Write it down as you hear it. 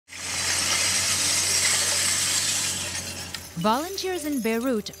Volunteers in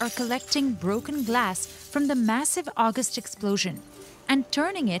Beirut are collecting broken glass from the massive August explosion and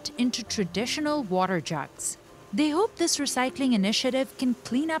turning it into traditional water jugs. They hope this recycling initiative can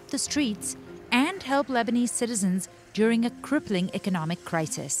clean up the streets and help Lebanese citizens during a crippling economic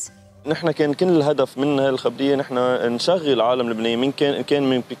crisis. نحن كان كل الهدف من هاي الخبريه نحن نشغل العالم اللبناني من كان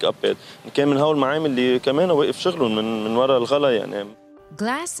من بيك ابات، كان من هول المعامل اللي كمان واقف شغلهم من وراء الغلا يعني.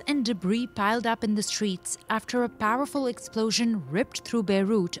 Glass and debris piled up in the streets after a powerful explosion ripped through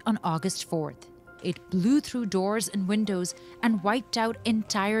Beirut on August 4th. It blew through doors and windows and wiped out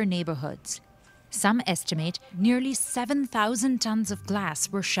entire neighborhoods. Some estimate nearly 7,000 tons of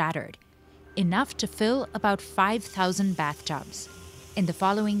glass were shattered, enough to fill about 5,000 bathtubs. In the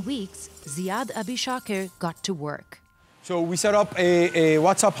following weeks, Ziad Abi Shakir got to work. So we set up a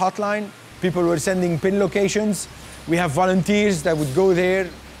WhatsApp hotline. People were sending pin locations. We have volunteers that would go there.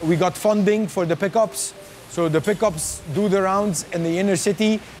 We got funding for the pickups. So the pickups do the rounds in the inner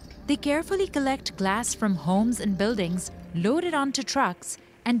city. They carefully collect glass from homes and buildings, load it onto trucks,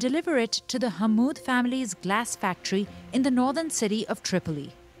 and deliver it to the Hamoud family's glass factory in the northern city of Tripoli.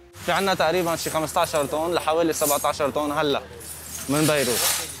 في عنا تقريبا شي 15 طن لحوالي 17 طن هلا من بيروت.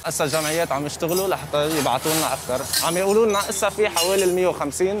 هسه الجمعيات عم يشتغلوا لحتى يبعثوا لنا اكثر. عم يقولوا لنا هسه في حوالي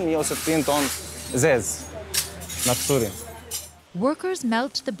 150 160 طن ازاز مكسورين. Workers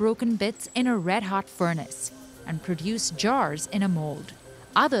melt the broken bits in a red-hot furnace and produce jars in a mold.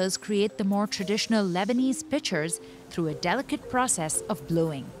 Others create the more traditional Lebanese pitchers through a delicate process of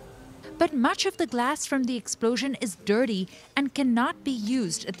blowing. But much of the glass from the explosion is dirty and cannot be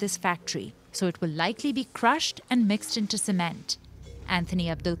used at this factory, so it will likely be crushed and mixed into cement. Anthony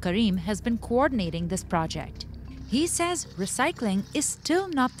Abdul Karim has been coordinating this project. He says recycling is still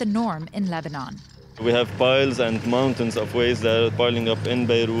not the norm in Lebanon. We have piles and mountains of waste that are piling up in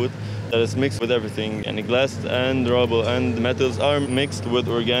Beirut that is mixed with everything. And glass and rubble and metals are mixed with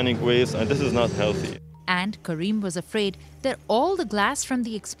organic waste, and this is not healthy. And Karim was afraid that all the glass from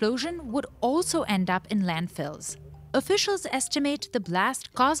the explosion would also end up in landfills. Officials estimate the blast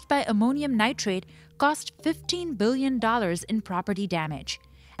caused by ammonium nitrate cost $15 billion in property damage,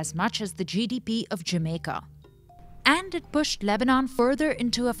 as much as the GDP of Jamaica. And it pushed Lebanon further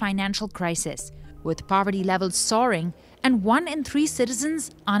into a financial crisis, with poverty levels soaring and 1 in 3 citizens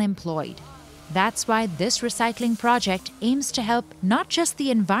unemployed. That's why this recycling project aims to help not just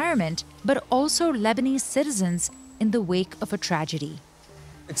the environment, but also Lebanese citizens in the wake of a tragedy.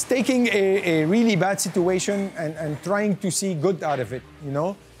 It's taking a really bad situation and trying to see good out of it, you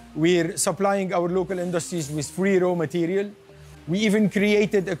know? We're supplying our local industries with free raw material. We even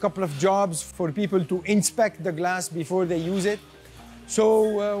created a couple of jobs for people to inspect the glass before they use it.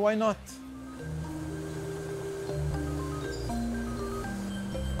 So why not?